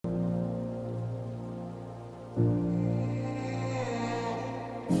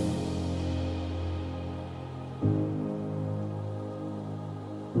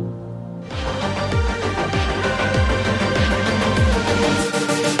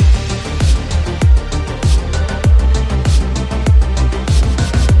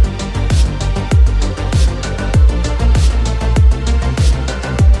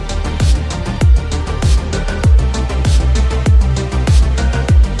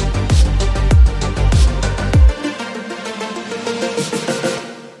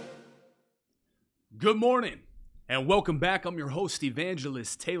Good morning, and welcome back. I'm your host,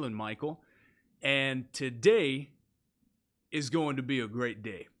 Evangelist Taylor Michael, and today is going to be a great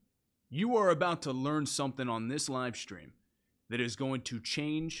day. You are about to learn something on this live stream that is going to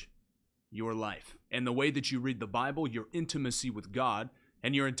change your life and the way that you read the Bible, your intimacy with God,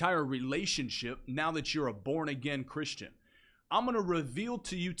 and your entire relationship now that you're a born-again Christian. I'm going to reveal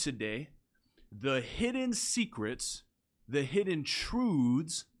to you today the hidden secrets, the hidden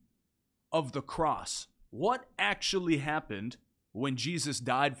truths of the cross. What actually happened when Jesus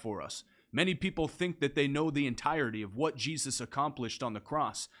died for us? Many people think that they know the entirety of what Jesus accomplished on the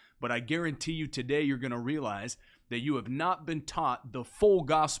cross, but I guarantee you today you're going to realize that you have not been taught the full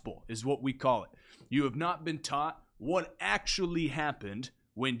gospel, is what we call it. You have not been taught what actually happened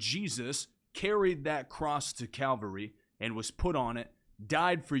when Jesus carried that cross to Calvary and was put on it,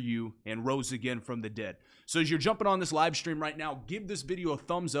 died for you, and rose again from the dead. So as you're jumping on this live stream right now, give this video a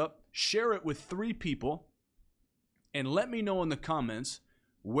thumbs up, share it with 3 people, and let me know in the comments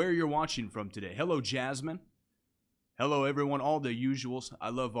where you're watching from today. Hello, Jasmine. Hello, everyone, all the usuals.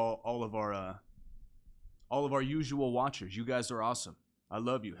 I love all of our usual watchers. You guys are awesome. I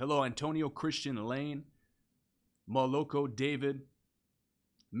love you. Hello, Antonio, Christian, Elaine, Maloko, David,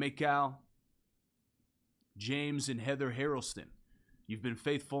 Mikal, James, and Heather Harrelson. You've been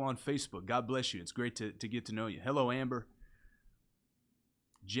faithful on Facebook. God bless you. It's great to get to know you. Hello, Amber.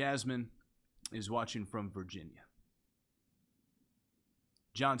 Jasmine is watching from Virginia.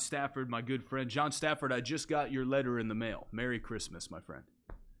 John Stafford, my good friend. John Stafford, I just got your letter in the mail. Merry Christmas, my friend.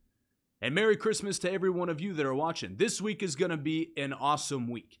 And Merry Christmas to every one of you that are watching. This week is going to be an awesome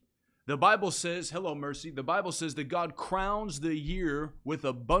week. The Bible says, hello, Mercy. The Bible says that God crowns the year with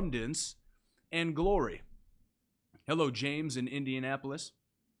abundance and glory. Hello, James in Indianapolis.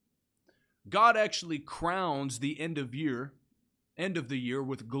 God actually crowns the end of the year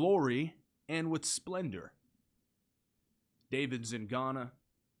with glory and with splendor. David's in Ghana.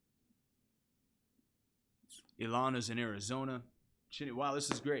 Ilana's in Arizona. Wow, this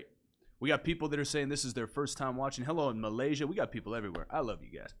is great. We got people that are saying this is their first time watching. Hello in Malaysia. We got people everywhere. I love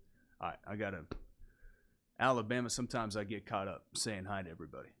you guys. All right, I got Alabama. Sometimes I get caught up saying hi to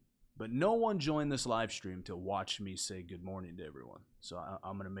everybody. But no one joined this live stream to watch me say good morning to everyone. So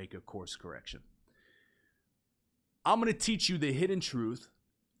I'm going to make a course correction. I'm going to teach you the hidden truth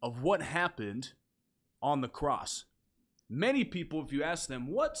of what happened on the cross. Many people, if you ask them,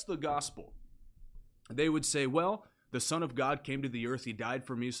 what's the gospel? They would say, well, the Son of God came to the earth. He died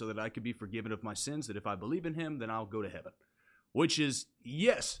for me so that I could be forgiven of my sins, that if I believe in him, then I'll go to heaven. Which is,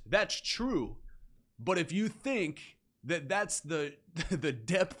 yes, that's true. But if you think that that's the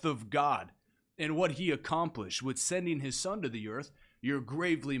depth of God and what he accomplished with sending his son to the earth, you're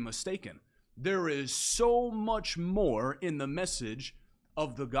gravely mistaken. There is so much more in the message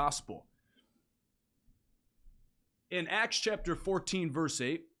of the gospel. In Acts chapter 14, verse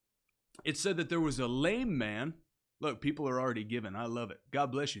 8, it said that there was a lame man. Look, people are already giving. I love it.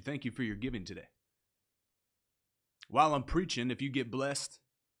 God bless you. Thank you for your giving today. While I'm preaching, if you get blessed,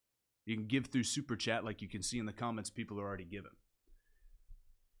 you can give through Super Chat like you can see in the comments people are already giving.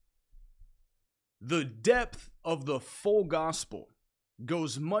 The depth of the full gospel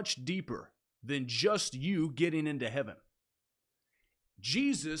goes much deeper than just you getting into heaven.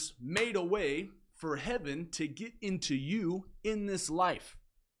 Jesus made a way for heaven to get into you in this life.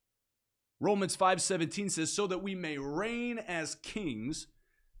 Romans 5:17 says, so that we may reign as kings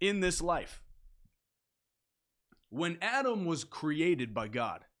in this life. When Adam was created by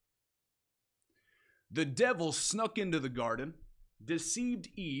God, the devil snuck into the garden, deceived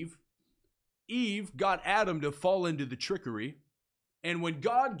Eve. Eve got Adam to fall into the trickery. And when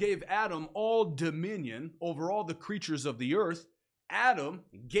God gave Adam all dominion over all the creatures of the earth, Adam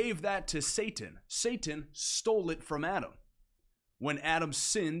gave that to Satan. Satan stole it from Adam when Adam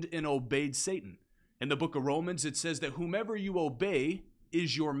sinned and obeyed Satan. In the book of Romans, it says that whomever you obey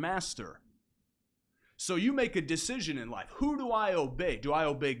is your master. So you make a decision in life. Who do I obey? Do I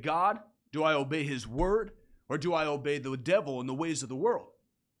obey God? Do I obey his word? Or do I obey the devil and the ways of the world?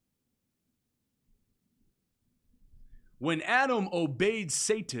 When Adam obeyed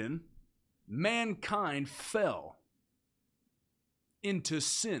Satan, mankind fell into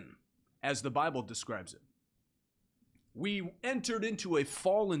sin, as the Bible describes it. We entered into a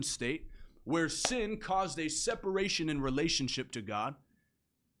fallen state where sin caused a separation in relationship to God,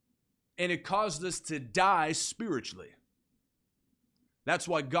 and it caused us to die spiritually. That's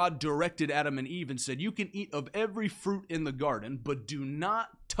why God directed Adam and Eve and said, you can eat of every fruit in the garden, but do not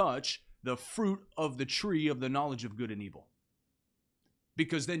touch the fruit of the tree of the knowledge of good and evil,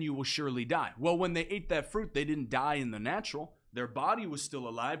 because then you will surely die. Well, when they ate that fruit, they didn't die in the natural. Their body was still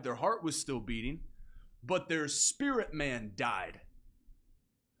alive. Their heart was still beating. but their spirit man died.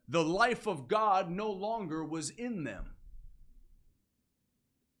 The life of God no longer was in them.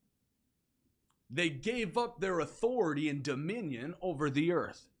 They gave up their authority and dominion over the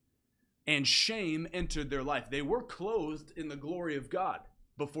earth, and shame entered their life. They were clothed in the glory of God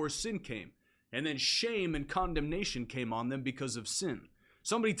before sin came, and then shame and condemnation came on them because of sin.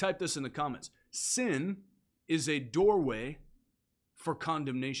 Somebody type this in the comments. Sin is a doorway for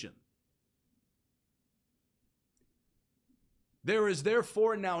condemnation. There is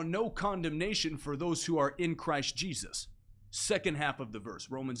therefore now no condemnation for those who are in Christ Jesus. Second half of the verse,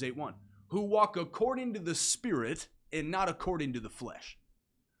 Romans 8:1. Who walk according to the Spirit and not according to the flesh.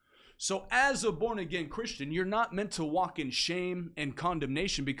 So as a born-again Christian, you're not meant to walk in shame and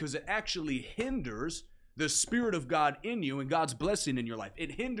condemnation because it actually hinders the Spirit of God in you and God's blessing in your life.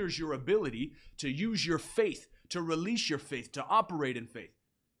 It hinders your ability to use your faith, to release your faith, to operate in faith.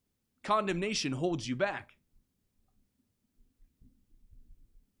 Condemnation holds you back.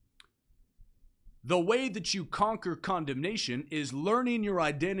 The way that you conquer condemnation is learning your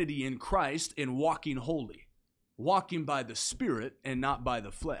identity in Christ and walking holy, walking by the Spirit and not by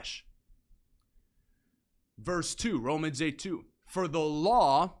the flesh. Verse 2, Romans 8:2. For the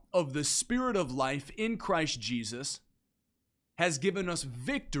law of the Spirit of life in Christ Jesus has given us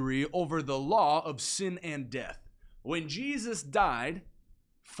victory over the law of sin and death. When Jesus died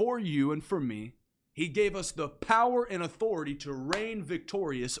for you and for me, he gave us the power and authority to reign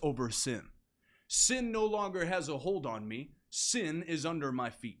victorious over sin. Sin no longer has a hold on me. Sin is under my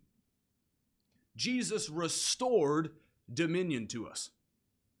feet. Jesus restored dominion to us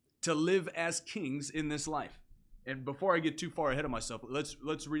to live as kings in this life. And before I get too far ahead of myself,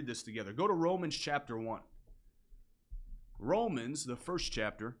 let's read this together. Go to Romans chapter 1. Romans, the first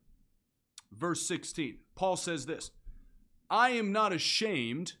chapter, verse 16. Paul says this, I am not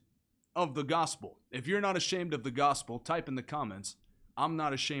ashamed of the gospel. If you're not ashamed of the gospel, type in the comments, I'm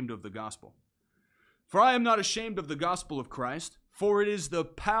not ashamed of the gospel. For I am not ashamed of the gospel of Christ, for it is the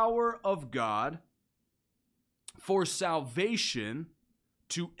power of God for salvation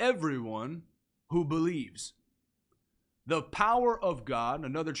to everyone who believes. The power of God,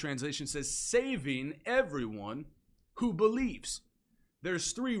 another translation says, saving everyone who believes.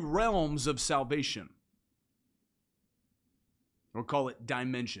 There's three realms of salvation. Or call it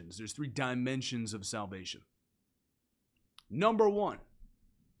dimensions. There's three dimensions of salvation. Number one,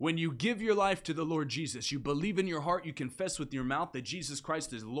 when you give your life to the Lord Jesus, you believe in your heart, you confess with your mouth that Jesus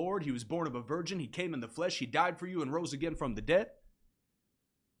Christ is Lord. He was born of a virgin. He came in the flesh. He died for you and rose again from the dead.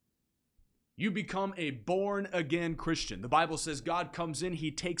 You become a born-again Christian. The Bible says God comes in,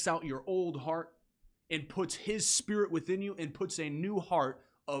 he takes out your old heart and puts his spirit within you and puts a new heart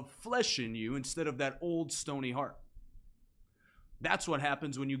of flesh in you instead of that old stony heart. That's what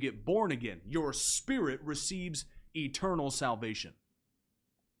happens when you get born again. Your spirit receives eternal salvation.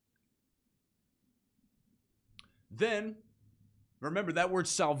 Then, remember that word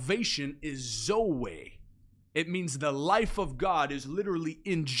salvation is Zoe. It means the life of God is literally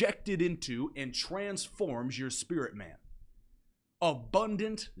injected into and transforms your spirit man.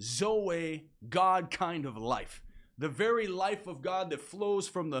 Abundant, Zoe, God kind of life. The very life of God that flows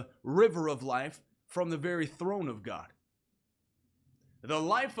from the river of life from the very throne of God. The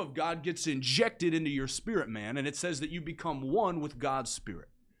life of God gets injected into your spirit man, and it says that you become one with God's Spirit.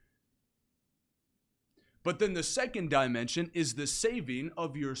 But then the second dimension is the saving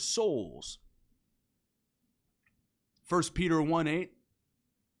of your souls. 1 Peter 1:8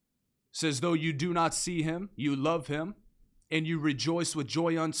 says, though you do not see him, you love him, and you rejoice with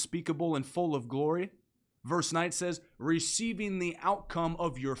joy unspeakable and full of glory. Verse 9 says, receiving the outcome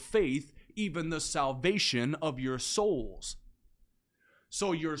of your faith, even the salvation of your souls.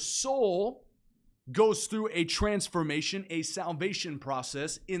 So your soul goes through a transformation, a salvation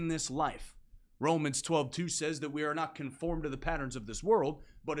process in this life. Romans 12:2 says that we are not conformed to the patterns of this world,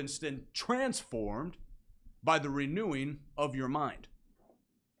 but instead transformed by the renewing of your mind.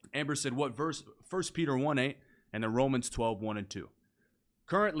 Amber said, what verse? 1 Peter 1:8 and then Romans 12:1 and 2.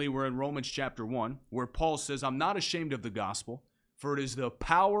 Currently, we're in Romans chapter 1, where Paul says, I'm not ashamed of the gospel, for it is the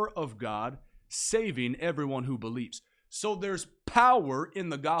power of God saving everyone who believes. So there's power in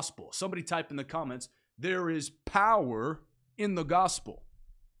the gospel. Somebody type in the comments, there is power in the gospel.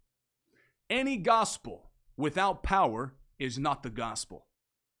 Any gospel without power is not the gospel.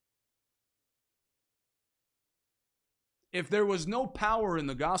 If there was no power in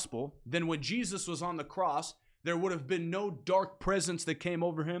the gospel, then when Jesus was on the cross, there would have been no dark presence that came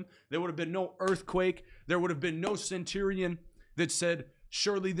over him. There would have been no earthquake. There would have been no centurion that said,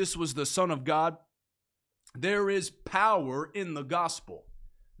 surely this was the Son of God. There is power in the gospel.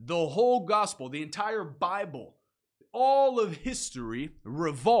 The whole gospel, the entire Bible, all of history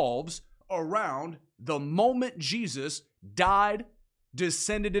revolves around the moment Jesus died,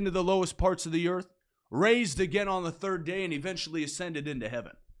 descended into the lowest parts of the earth, raised again on the third day, and eventually ascended into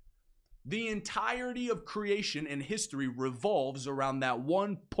heaven. The entirety of creation and history revolves around that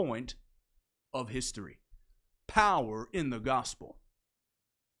one point of history. Power in the gospel.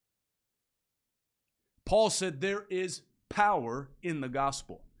 Paul said there is power in the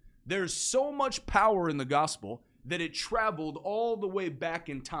gospel. There's so much power in the gospel that it traveled all the way back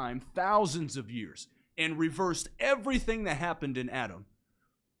in time, thousands of years, and reversed everything that happened in Adam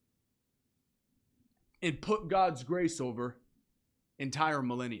and put God's grace over entire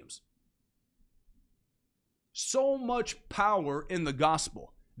millenniums. So much power in the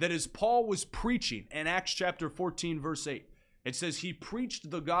gospel that as Paul was preaching in Acts chapter 14, verse 8, it says he preached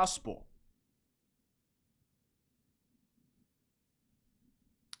the gospel.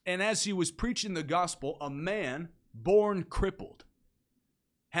 And as he was preaching the gospel, a man born crippled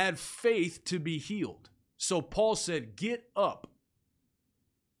had faith to be healed. So Paul said, "Get up."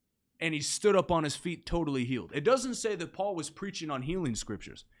 And he stood up on his feet, totally healed. It doesn't say that Paul was preaching on healing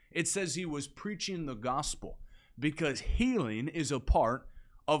scriptures. It says he was preaching the gospel, because healing is a part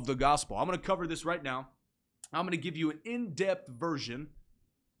of the gospel. I'm going to cover this right now. I'm going to give you an in-depth version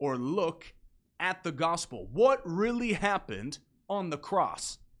or look at the gospel. What really happened on the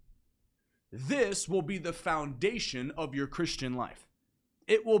cross? This will be the foundation of your Christian life.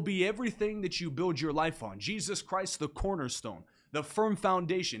 It will be everything that you build your life on. Jesus Christ, the cornerstone, the firm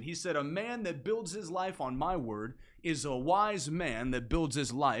foundation. He said, "A man that builds his life on my word is a wise man that builds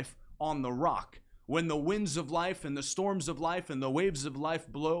his life on the rock." When the winds of life and the storms of life and the waves of life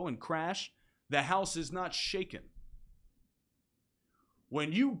blow and crash, the house is not shaken.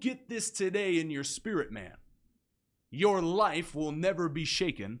 When you get this today in your spirit, man, your life will never be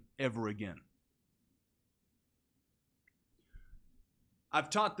shaken ever again. I've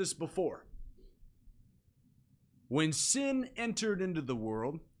taught this before. When sin entered into the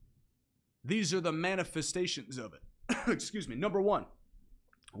world, these are the manifestations of it. Excuse me. Number one,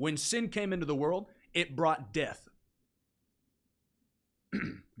 when sin came into the world, it brought death.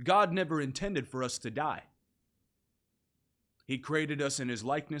 God never intended for us to die. He created us in his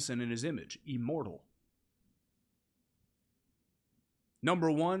likeness and in his image, immortal.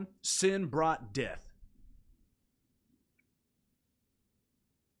 Number one, sin brought death.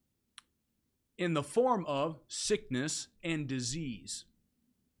 In the form of sickness and disease.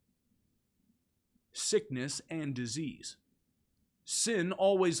 Sickness and disease. Sin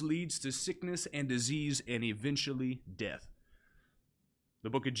always leads to sickness and disease and eventually death.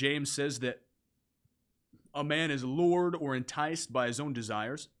 The book of James says that a man is lured or enticed by his own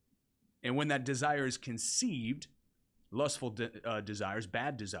desires, and when that desire is conceived, lustful desires,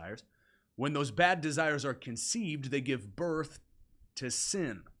 bad desires, when those bad desires are conceived, they give birth to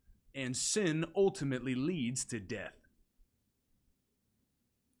sin, and sin ultimately leads to death.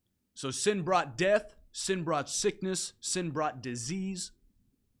 So sin brought death, sin brought sickness, sin brought disease,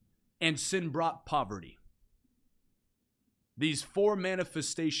 and sin brought poverty. These four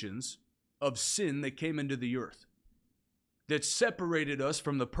manifestations of sin that came into the earth that separated us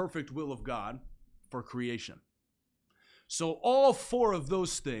from the perfect will of God for creation. So all four of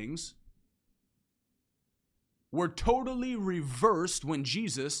those things were totally reversed when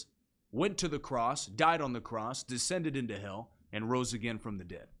Jesus went to the cross, died on the cross, descended into hell, and rose again from the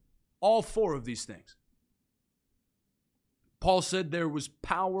dead. All four of these things. Paul said there was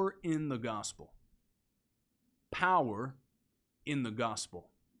power in the gospel. Power in the gospel.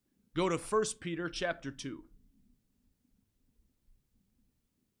 Go to 1 Peter chapter 2.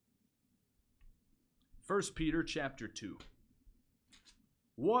 1 Peter chapter 2.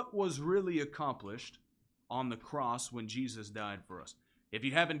 What was really accomplished on the cross when Jesus died for us? If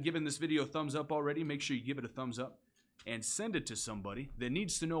you haven't given this video a thumbs up already, make sure you give it a thumbs up and send it to somebody that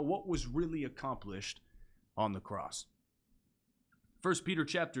needs to know what was really accomplished on the cross. 1 Peter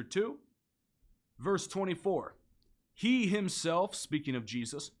chapter 2, verse 24. He himself, speaking of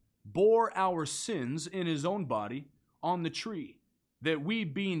Jesus, bore our sins in his own body on the tree, that we,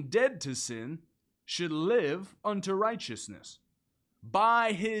 being dead to sin, should live unto righteousness.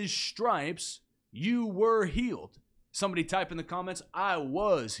 By his stripes you were healed. Somebody type in the comments, I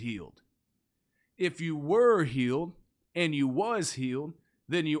was healed. If you were healed and you was healed,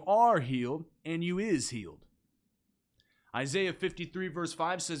 then you are healed and you is healed. Isaiah 53 verse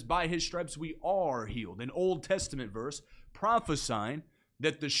 5 says, by his stripes we are healed. An Old Testament verse prophesying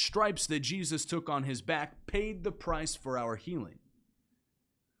that the stripes that Jesus took on his back paid the price for our healing.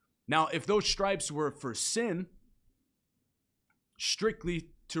 Now, if those stripes were for sin, strictly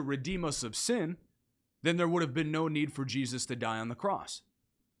to redeem us of sin, then there would have been no need for Jesus to die on the cross.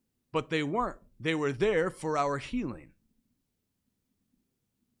 But they weren't. They were there for our healing.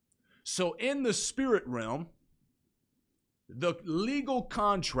 So in the spirit realm, the legal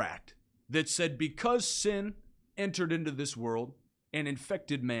contract that said because sin entered into this world and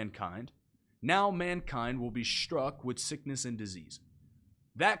infected mankind, now mankind will be struck with sickness and disease.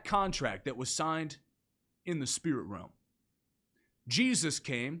 That contract that was signed in the spirit realm, Jesus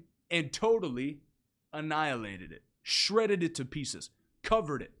came and totally annihilated it, shredded it to pieces,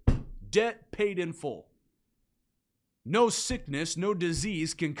 covered it, debt paid in full. No sickness, no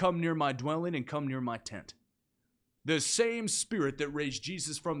disease can come near my dwelling and come near my tent. The same spirit that raised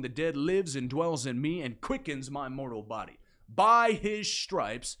Jesus from the dead lives and dwells in me and quickens my mortal body. By his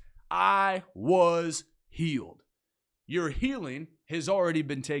stripes, I was healed. Your healing has already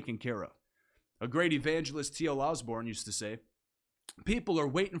been taken care of. A great evangelist, T.L. Osborne, used to say, people are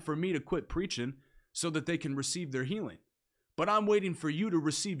waiting for me to quit preaching so that they can receive their healing. But I'm waiting for you to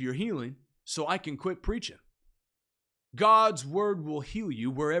receive your healing so I can quit preaching. God's word will heal you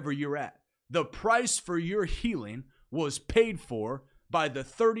wherever you're at. The price for your healing was paid for by the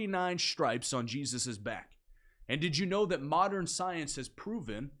 39 stripes on Jesus' back. And did you know that modern science has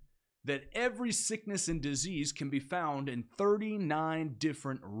proven that every sickness and disease can be found in 39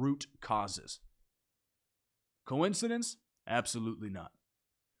 different root causes? Coincidence? Absolutely not.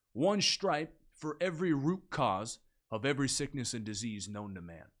 One stripe for every root cause of every sickness and disease known to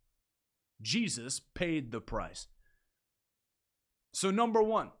man. Jesus paid the price. So number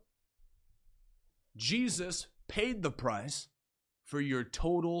one, Jesus paid the price for your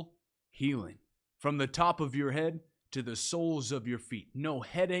total healing. From the top of your head to the soles of your feet. No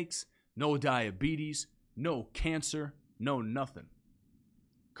headaches, no diabetes, no cancer, no nothing.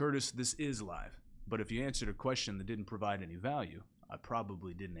 Curtis, this is live. But if you answered a question that didn't provide any value, I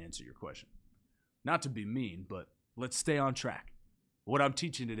probably didn't answer your question. Not to be mean, but let's stay on track. What I'm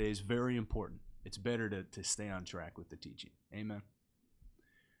teaching today is very important. It's better to stay on track with the teaching. Amen.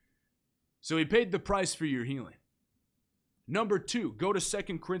 So he paid the price for your healing. Number two, go to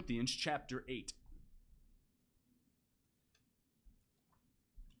 2 Corinthians chapter 8.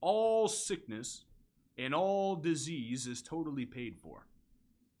 All sickness and all disease is totally paid for.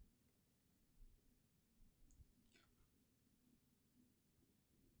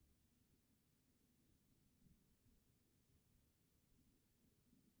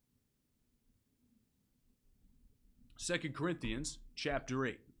 Second Corinthians chapter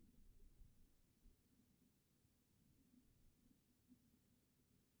 8.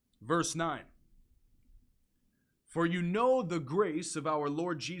 Verse 9. For you know the grace of our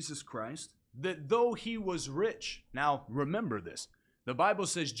Lord Jesus Christ, that though he was rich. Now remember this. The Bible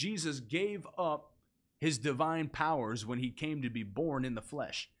says Jesus gave up his divine powers when he came to be born in the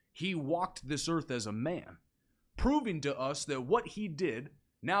flesh. He walked this earth as a man, proving to us that what he did,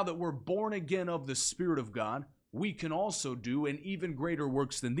 now that we're born again of the Spirit of God, we can also do and even greater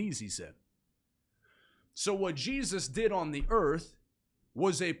works than these, he said. So what Jesus did on the earth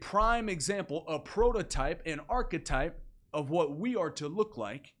was a prime example, a prototype, an archetype of what we are to look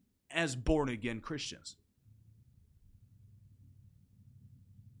like as born-again Christians.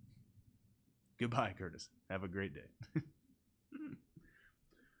 Goodbye, Curtis. Have a great day.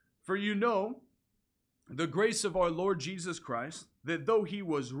 For you know the grace of our Lord Jesus Christ, that though he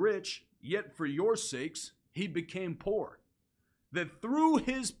was rich, yet for your sakes he became poor, that through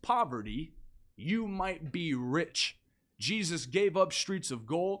his poverty you might be rich. Jesus gave up streets of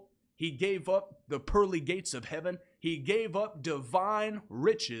gold. He gave up the pearly gates of heaven. He gave up divine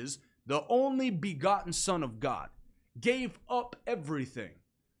riches. The only begotten Son of God gave up everything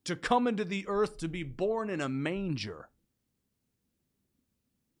to come into the earth to be born in a manger.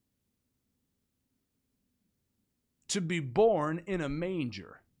 To be born in a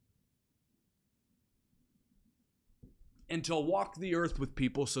manger. And to walk the earth with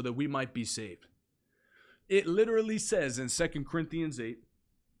people so that we might be saved. It literally says in 2 Corinthians 8,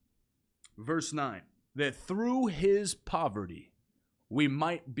 verse 9, that through his poverty we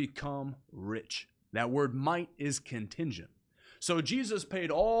might become rich. That word might is contingent. So Jesus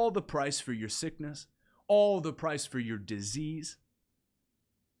paid all the price for your sickness, all the price for your disease.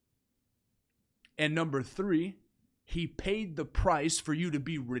 And number three, he paid the price for you to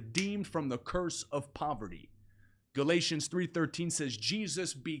be redeemed from the curse of poverty. Galatians 3:13 says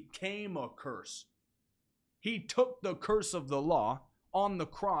Jesus became a curse. He took the curse of the law on the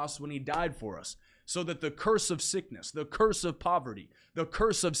cross when he died for us, so that the curse of sickness, the curse of poverty, the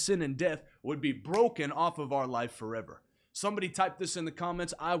curse of sin and death would be broken off of our life forever. Somebody type this in the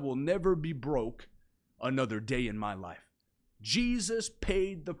comments. I will never be broke another day in my life. Jesus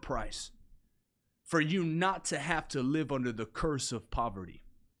paid the price for you not to have to live under the curse of poverty.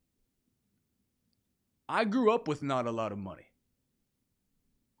 I grew up with not a lot of money.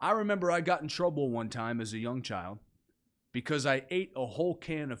 I remember I got in trouble one time as a young child because I ate a whole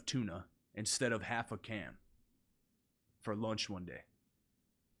can of tuna instead of half a can for lunch one day.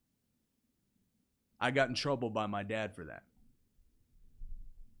 I got in trouble by my dad for that.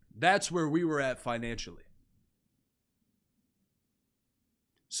 That's where we were at financially.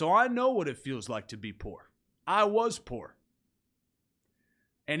 So I know what it feels like to be poor. I was poor.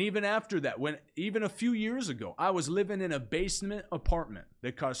 And even after that, even a few years ago, I was living in a basement apartment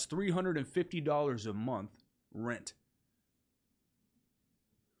that cost $350 a month rent.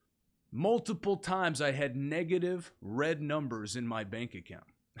 Multiple times I had negative red numbers in my bank account.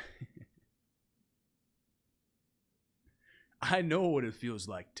 I know what it feels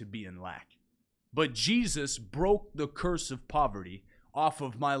like to be in lack. But Jesus broke the curse of poverty off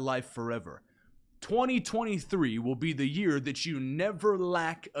of my life forever. 2023 will be the year that you never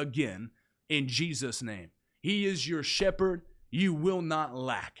lack again in Jesus' name. He is your shepherd. You will not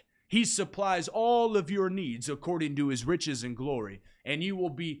lack. He supplies all of your needs according to his riches and glory, and you will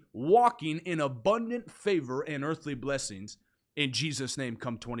be walking in abundant favor and earthly blessings in Jesus' name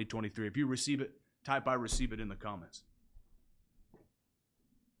come 2023. If you receive it, type I receive it in the comments.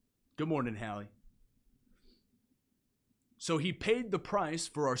 Good morning, Hallie. So he paid the price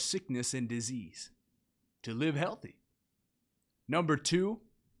for our sickness and disease to live healthy. Number 2,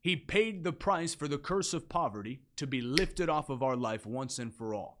 he paid the price for the curse of poverty to be lifted off of our life once and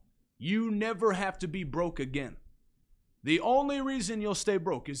for all. You never have to be broke again. The only reason you'll stay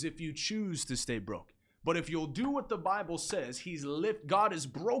broke is if you choose to stay broke. But if you'll do what the Bible says, God has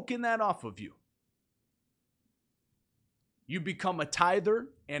broken that off of you. You become a tither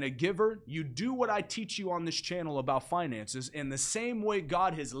and a giver. You do what I teach you on this channel about finances. In the same way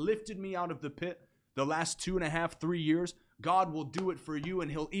God has lifted me out of the pit the last 2.5, 3 years, God will do it for you,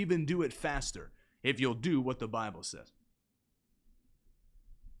 and he'll even do it faster if you'll do what the Bible says.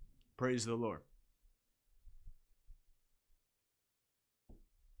 Praise the Lord.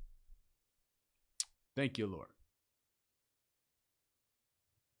 Thank you, Lord.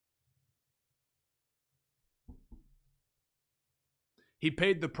 He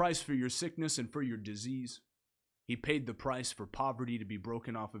paid the price for your sickness and for your disease. He paid the price for poverty to be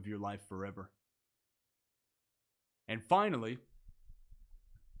broken off of your life forever. And finally,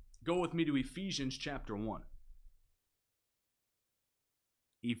 go with me to Ephesians chapter 1.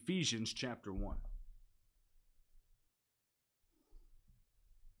 Ephesians chapter 1.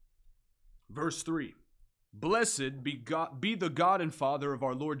 Verse 3. Blessed be the God and Father of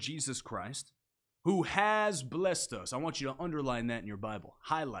our Lord Jesus Christ, who has blessed us. I want you to underline that in your Bible.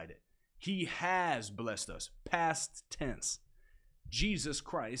 Highlight it. He has blessed us. Past tense. Jesus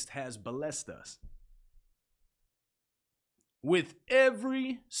Christ has blessed us with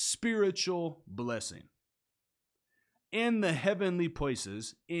every spiritual blessing in the heavenly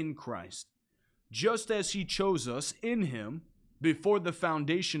places in Christ, just as he chose us in him before the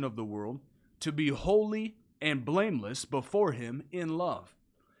foundation of the world to be holy and blameless before him in love.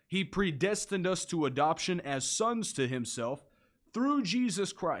 He predestined us to adoption as sons to himself through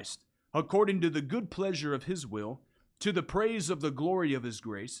Jesus Christ, according to the good pleasure of his will, to the praise of the glory of his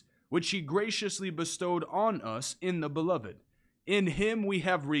grace, which he graciously bestowed on us in the beloved. In him we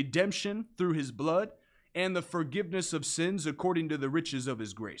have redemption through his blood, and the forgiveness of sins according to the riches of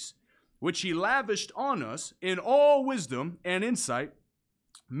his grace, which he lavished on us in all wisdom and insight,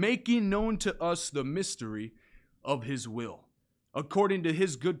 making known to us the mystery of his will, according to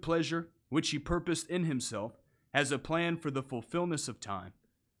his good pleasure, which he purposed in himself as a plan for the fullness of time,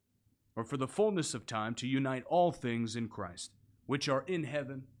 to unite all things in Christ, which are in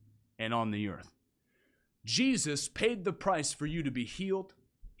heaven and on the earth. Jesus paid the price for you to be healed.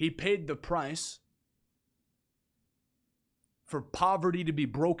 He paid the price for poverty to be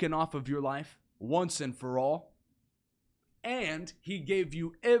broken off of your life once and for all. And he gave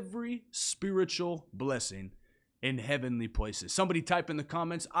you every spiritual blessing in heavenly places. Somebody type in the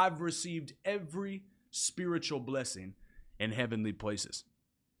comments, I've received every spiritual blessing in heavenly places.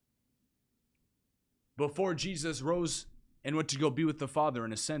 Before Jesus rose and went to go be with the Father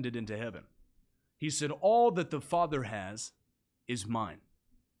and ascended into heaven, he said, all that the Father has is mine,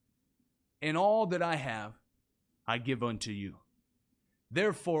 and all that I have, I give unto you.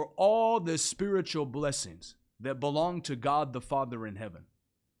 Therefore, all the spiritual blessings that belong to God the Father in heaven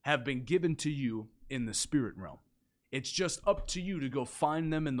have been given to you in the spirit realm. It's just up to you to go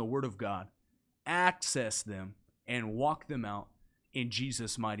find them in the Word of God, access them, and walk them out in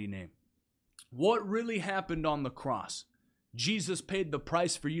Jesus' mighty name. What really happened on the cross? Jesus paid the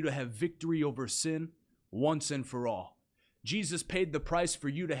price for you to have victory over sin once and for all. Jesus paid the price for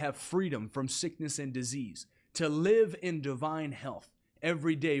you to have freedom from sickness and disease, to live in divine health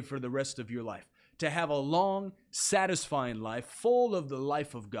every day for the rest of your life, to have a long, satisfying life full of the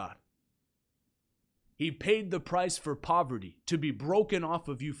life of God. He paid the price for poverty to be broken off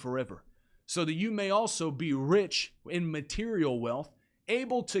of you forever, so that you may also be rich in material wealth,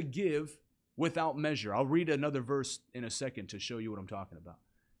 able to give without measure. I'll read another verse in a second to show you what I'm talking about.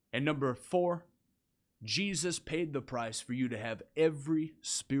 And number 4, Jesus paid the price for you to have every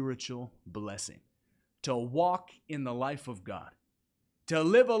spiritual blessing, to walk in the life of God, to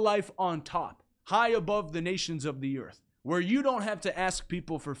live a life on top, high above the nations of the earth, where you don't have to ask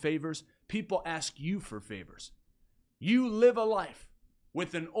people for favors, people ask you for favors. You live a life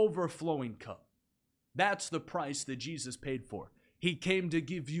with an overflowing cup. That's the price that Jesus paid for. He came to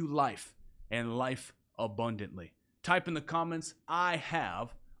give you life and life abundantly. Type in the comments, I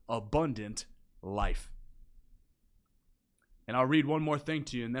have abundant life. And I'll read one more thing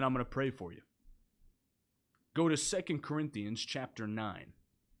to you, and then I'm going to pray for you. Go to 2 Corinthians chapter 9.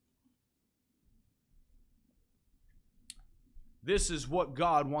 This is what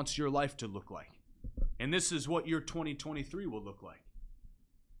God wants your life to look like. And this is what your 2023 will look like.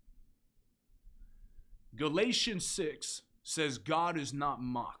 Galatians 6 says God is not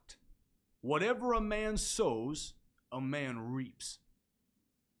mocked. Whatever a man sows, a man reaps.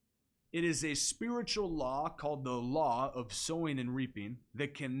 It is a spiritual law called the law of sowing and reaping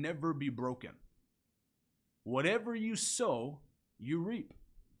that can never be broken. Whatever you sow, you reap.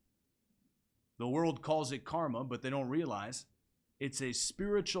 The world calls it karma, but they don't realize it's a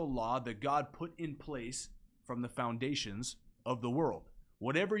spiritual law that God put in place from the foundations of the world.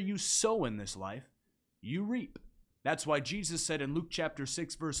 Whatever you sow in this life, you reap. That's why Jesus said in Luke chapter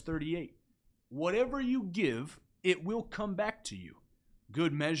 6, verse 38, whatever you give, it will come back to you.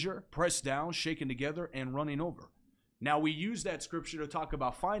 Good measure, pressed down, shaken together, and running over. Now, we use that scripture to talk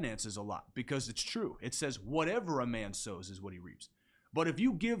about finances a lot because it's true. It says, whatever a man sows is what he reaps. But if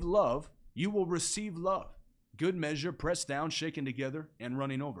you give love, you will receive love. Good measure, pressed down, shaken together, and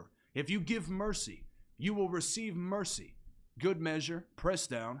running over. If you give mercy, you will receive mercy. Good measure, pressed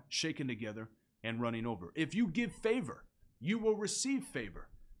down, shaken together, and running over. If you give favor, you will receive favor.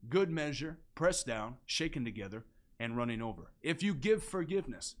 Good measure, pressed down, shaken together, and running over. If you give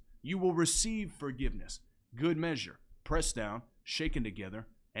forgiveness, you will receive forgiveness. Good measure, pressed down, shaken together,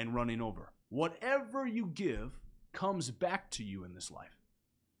 and running over. Whatever you give comes back to you in this life.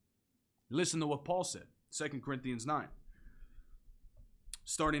 Listen to what Paul said, 2 Corinthians 9,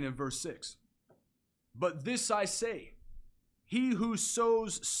 starting in verse 6. But this I say, he who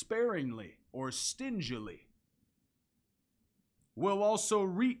sows sparingly or stingily will also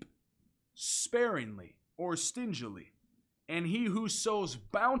reap sparingly or stingily, and he who sows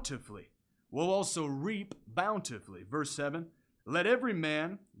bountifully will also reap bountifully. Verse 7, let every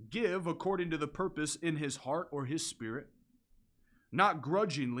man give according to the purpose in his heart or his spirit, not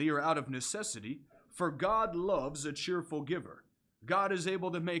grudgingly or out of necessity, for God loves a cheerful giver. God is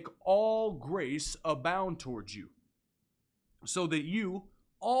able to make all grace abound towards you, so that you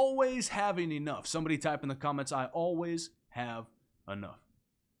always having enough. Somebody type in the comments, I always have enough.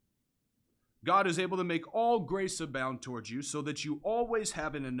 God is able to make all grace abound towards you, so that you always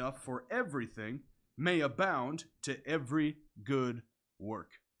having enough for everything may abound to every good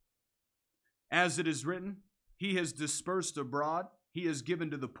work. As it is written, he has dispersed abroad, he has given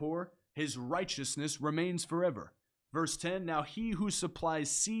to the poor, his righteousness remains forever. Verse 10, now he who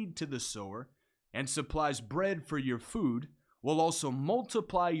supplies seed to the sower and supplies bread for your food will also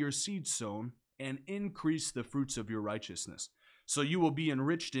multiply your seed sown and increase the fruits of your righteousness. So you will be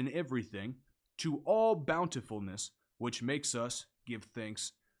enriched in everything to all bountifulness, which makes us give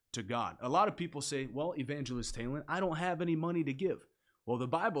thanks to God. A lot of people say, well, Evangelist Talon, I don't have any money to give. Well, the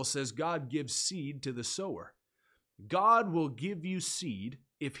Bible says God gives seed to the sower. God will give you seed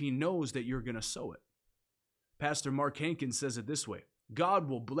if he knows that you're going to sow it. Pastor Mark Hankins says it this way, God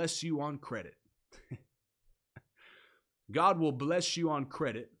will bless you on credit. God will bless you on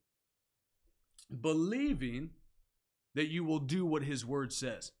credit, believing that you will do what his word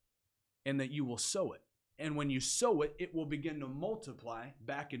says and that you will sow it. And when you sow it, it will begin to multiply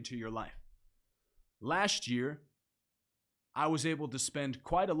back into your life. Last year, I was able to spend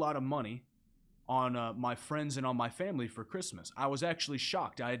quite a lot of money on my friends and on my family for Christmas. I was actually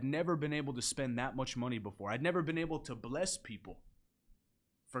shocked. I had never been able to spend that much money before. I'd never been able to bless people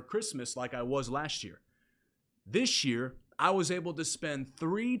for Christmas like I was last year. This year, I was able to spend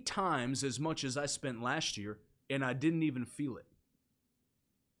 3 times as much as I spent last year, and I didn't even feel it.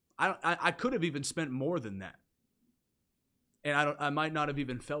 I could have even spent more than that. and I might not have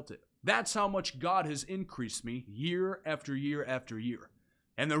even felt it. That's how much God has increased me year after year after year.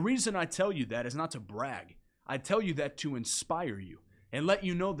 And the reason I tell you that is not to brag. I tell you that to inspire you and let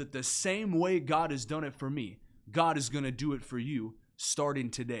you know that the same way God has done it for me, God is going to do it for you starting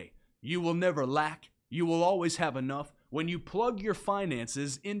today. You will never lack. You will always have enough. When you plug your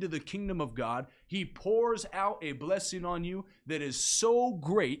finances into the kingdom of God, He pours out a blessing on you that is so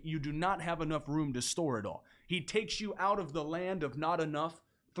great you do not have enough room to store it all. He takes you out of the land of not enough,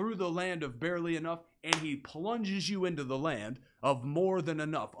 through the land of barely enough, and He plunges you into the land of more than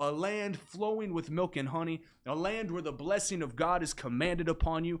enough. A land flowing with milk and honey, a land where the blessing of God is commanded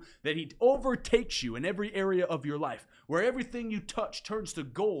upon you, that He overtakes you in every area of your life, where everything you touch turns to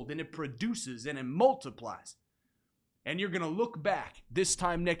gold and it produces and it multiplies. And you're going to look back this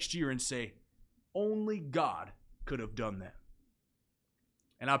time next year and say, only God could have done that.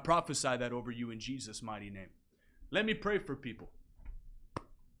 And I prophesy that over you in Jesus' mighty name. Let me pray for people.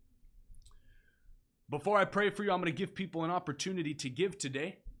 Before I pray for you, I'm going to give people an opportunity to give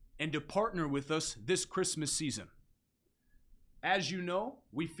today and to partner with us this Christmas season. As you know,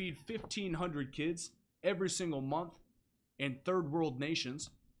 we feed 1,500 kids every single month in third world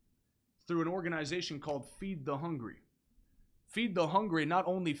nations through an organization called Feed the Hungry. Feed the Hungry not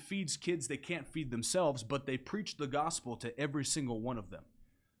only feeds kids that can't feed themselves, but they preach the gospel to every single one of them.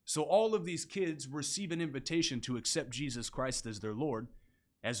 So all of these kids receive an invitation to accept Jesus Christ as their Lord,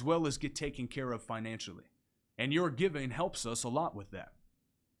 as well as get taken care of financially. And your giving helps us a lot with that.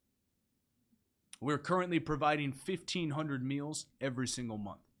 We're currently providing 1,500 meals every single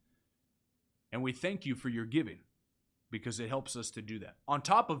month. And we thank you for your giving, because it helps us to do that. On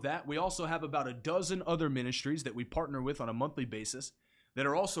top of that, we also have about a dozen other ministries that we partner with on a monthly basis that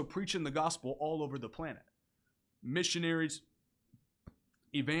are also preaching the gospel all over the planet. Missionaries,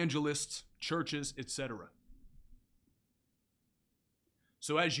 evangelists, churches, etc.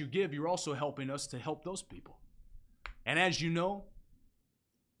 So as you give, you're also helping us to help those people. And as you know,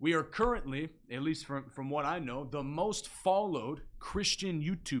 we are currently, at least from what I know, the most followed Christian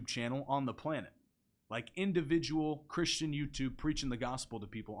YouTube channel on the planet. Like individual Christian YouTube preaching the gospel to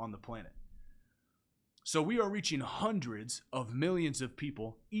people on the planet. So we are reaching hundreds of millions of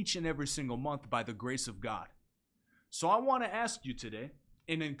people each and every single month by the grace of God. So I want to ask you today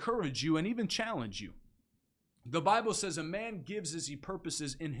and encourage you and even challenge you. The Bible says a man gives as he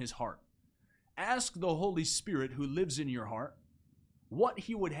purposes in his heart. Ask the Holy Spirit who lives in your heart what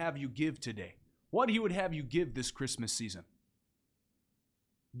He would have you give today, what He would have you give this Christmas season.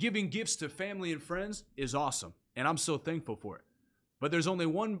 Giving gifts to family and friends is awesome, and I'm so thankful for it. But there's only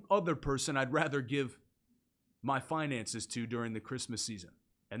one other person I'd rather give my finances to during the Christmas season,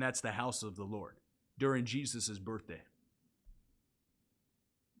 and that's the house of the Lord during Jesus' birthday.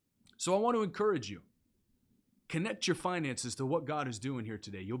 So I want to encourage you. Connect your finances to what God is doing here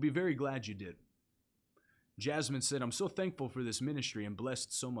today. You'll be very glad you did. Jasmine said, I'm so thankful for this ministry and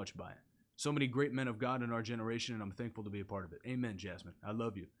blessed so much by it. So many great men of God in our generation, and I'm thankful to be a part of it. Amen, Jasmine. I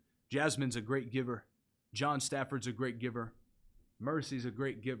love you. Jasmine's a great giver. John Stafford's a great giver. Mercy's a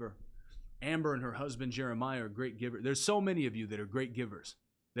great giver. Amber and her husband Jeremiah are great givers. There's so many of you that are great givers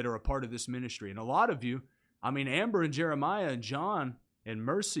that are a part of this ministry. And a lot of you, Amber and Jeremiah and John and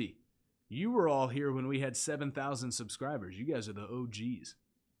Mercy, you were all here when we had 7,000 subscribers. You guys are the OGs.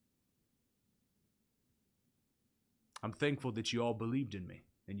 I'm thankful that you all believed in me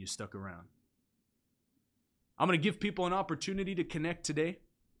and you stuck around. I'm going to give people an opportunity to connect today.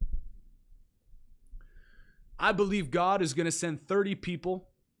 I believe God is going to send 30 people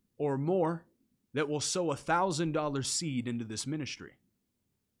or more that will sow a $1,000 seed into this ministry.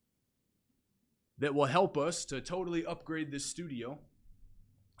 That will help us to totally upgrade this studio.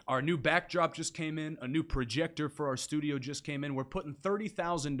 Our new backdrop just came in. A new projector for our studio just came in. We're putting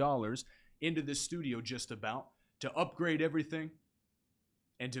 $30,000 into this studio just about to upgrade everything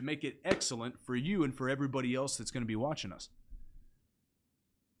and to make it excellent for you and for everybody else that's going to be watching us.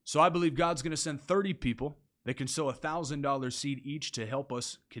 So I believe God's going to send 30 people that can sow a $1,000 seed each to help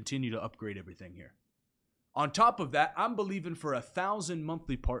us continue to upgrade everything here. On top of that, I'm believing for 1,000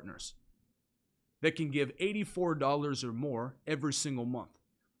 monthly partners that can give $84 or more every single month.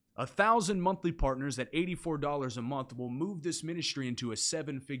 1,000 monthly partners at $84 a month will move this ministry into a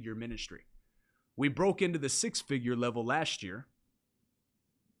 7-figure ministry. We broke into the 6-figure level last year.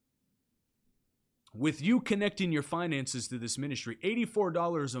 With you connecting your finances to this ministry,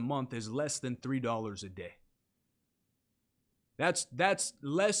 $84 a month is less than $3 a day. That's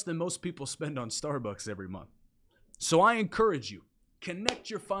less than most people spend on Starbucks every month. So I encourage you, connect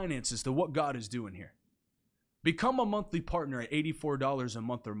your finances to what God is doing here. Become a monthly partner at $84 a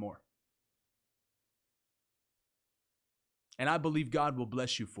month or more. And I believe God will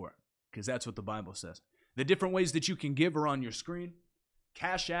bless you for it, because that's what the Bible says. The different ways that you can give are on your screen.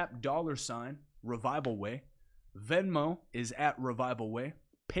 Cash App, $ Revival Way. Venmo is at Revival Way.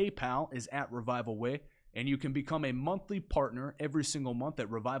 PayPal is at Revival Way. And you can become a monthly partner every single month at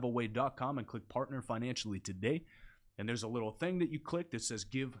revivalway.com and click Partner Financially today. And there's a little thing that you click that says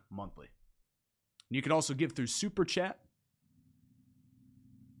Give Monthly. You can also give through Super Chat.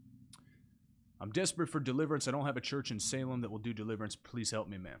 I'm desperate for deliverance. I don't have a church in Salem that will do deliverance. Please help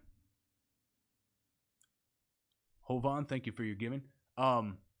me, man. Hovan, thank you for your giving.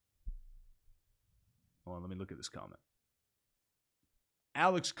 Hold on, let me look at this comment.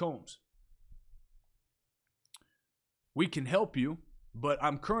 Alex Combs. We can help you, but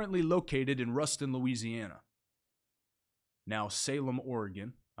I'm currently located in Ruston, Louisiana. Now, Salem,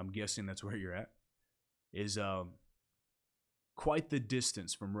 Oregon, I'm guessing that's where you're at, is quite the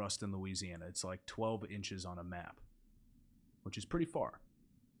distance from Ruston, Louisiana. It's like 12 inches on a map, which is pretty far.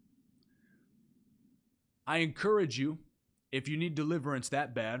 I encourage you, if you need deliverance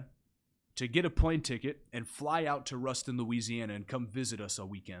that bad, to get a plane ticket and fly out to Ruston, Louisiana and come visit us a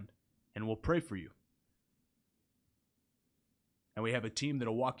weekend, and we'll pray for you. And we have a team that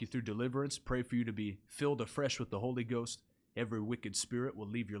will walk you through deliverance, pray for you to be filled afresh with the Holy Ghost. Every wicked spirit will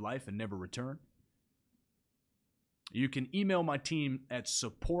leave your life and never return. You can email my team at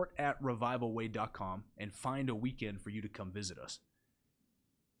support@revivalway.com and find a weekend for you to come visit us.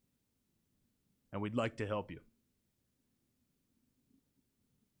 And we'd like to help you.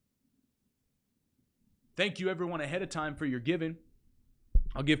 Thank you, everyone, ahead of time for your giving.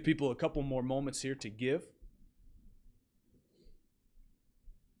 I'll give people a couple more moments here to give.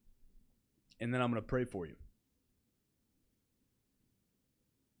 And then I'm going to pray for you.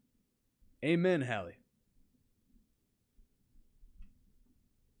 Amen, Hallie.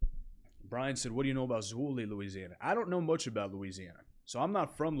 Brian said, what do you know about Zwolle, Louisiana? I don't know much about Louisiana. So I'm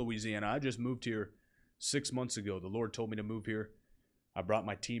not from Louisiana. I just moved here 6 months ago. The Lord told me to move here. I brought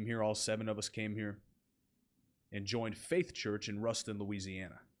my team here. All 7 of us came here and joined Faith Church in Ruston,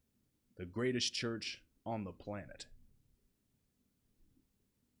 Louisiana, the greatest church on the planet.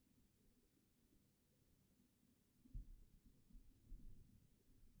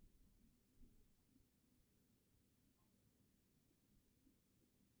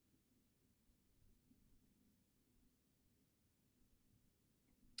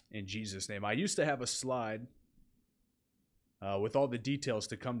 In Jesus' name. I used to have a slide with all the details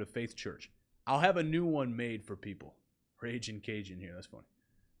to come to Faith Church. I'll have a new one made for people. Raging Cajun here, that's funny.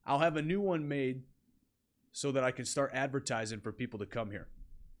 I'll have a new one made so that I can start advertising for people to come here.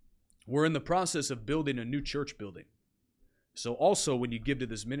 We're in the process of building a new church building. So also when you give to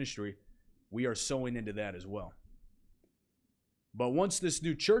this ministry, we are sowing into that as well. But once this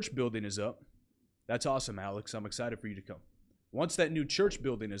new church building is up, that's awesome, Alex. I'm excited for you to come. Once that new church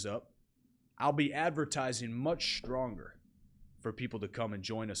building is up, I'll be advertising much stronger for people to come and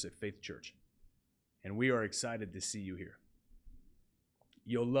join us at Faith Church. And we are excited to see you here.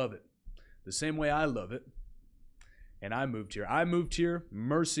 You'll love it. The same way I love it. And I moved here. I moved here.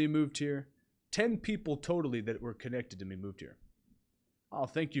 Mercy moved here. 10 people totally that were connected to me moved here. Oh,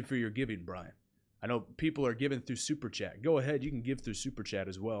 thank you for your giving, Brian. I know people are giving through Super Chat. Go ahead. You can give through Super Chat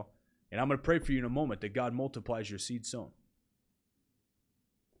as well. And I'm going to pray for you in a moment that God multiplies your seed sown.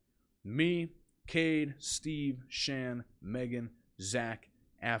 Me, Cade, Steve, Shan, Megan, Zach,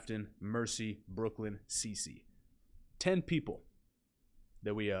 Afton, Mercy, Brooklyn, Cece. 10 people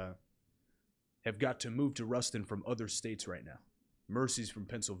that we have got to move to Ruston from other states right now. Mercy's from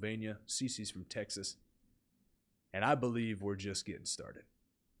Pennsylvania, Cece's from Texas. And I believe we're just getting started.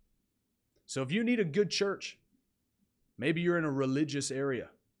 So if you need a good church, maybe you're in a religious area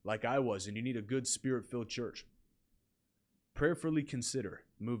like I was and you need a good spirit-filled church, prayerfully consider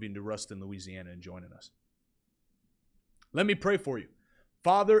moving to Ruston, Louisiana and joining us. Let me pray for you.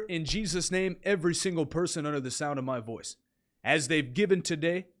 Father, in Jesus' name, every single person under the sound of my voice, as they've given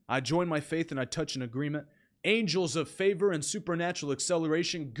today, I join my faith and I touch an agreement. Angels of favor and supernatural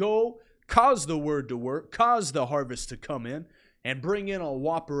acceleration, go, cause the word to work, cause the harvest to come in, and bring in a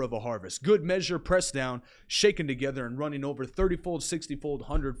whopper of a harvest. Good measure, pressed down, shaken together, and running over 30-fold, 60-fold,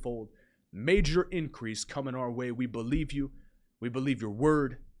 100-fold. Major increase coming our way. We believe you. We believe your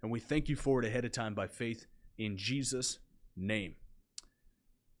word, and we thank you for it ahead of time by faith in Jesus' name.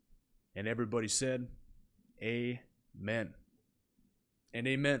 And everybody said, amen. And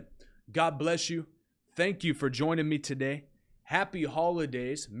amen. God bless you. Thank you for joining me today. Happy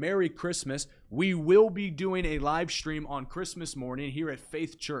holidays. Merry Christmas. We will be doing a live stream on Christmas morning here at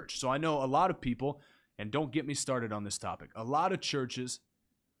Faith Church. So I know a lot of people, and don't get me started on this topic, a lot of churches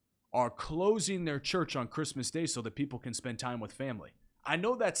are closing their church on Christmas Day so that people can spend time with family. I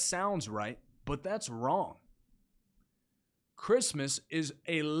know that sounds right, but that's wrong. Christmas is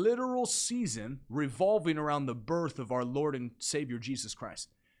a literal season revolving around the birth of our Lord and Savior Jesus Christ.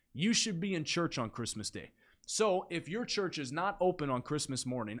 You should be in church on Christmas Day. So if your church is not open on Christmas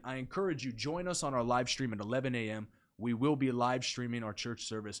morning, I encourage you, join us on our live stream at 11 a.m. We will be live streaming our church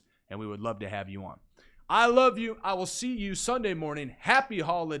service, and we would love to have you on. I love you. I will see you Sunday morning. Happy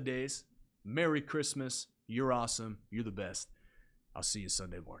holidays. Merry Christmas. You're awesome. You're the best. I'll see you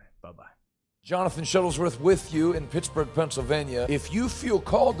Sunday morning. Bye-bye. Jonathan Shuttlesworth with you in Pittsburgh, Pennsylvania. If you feel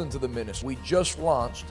called into the ministry, we just launched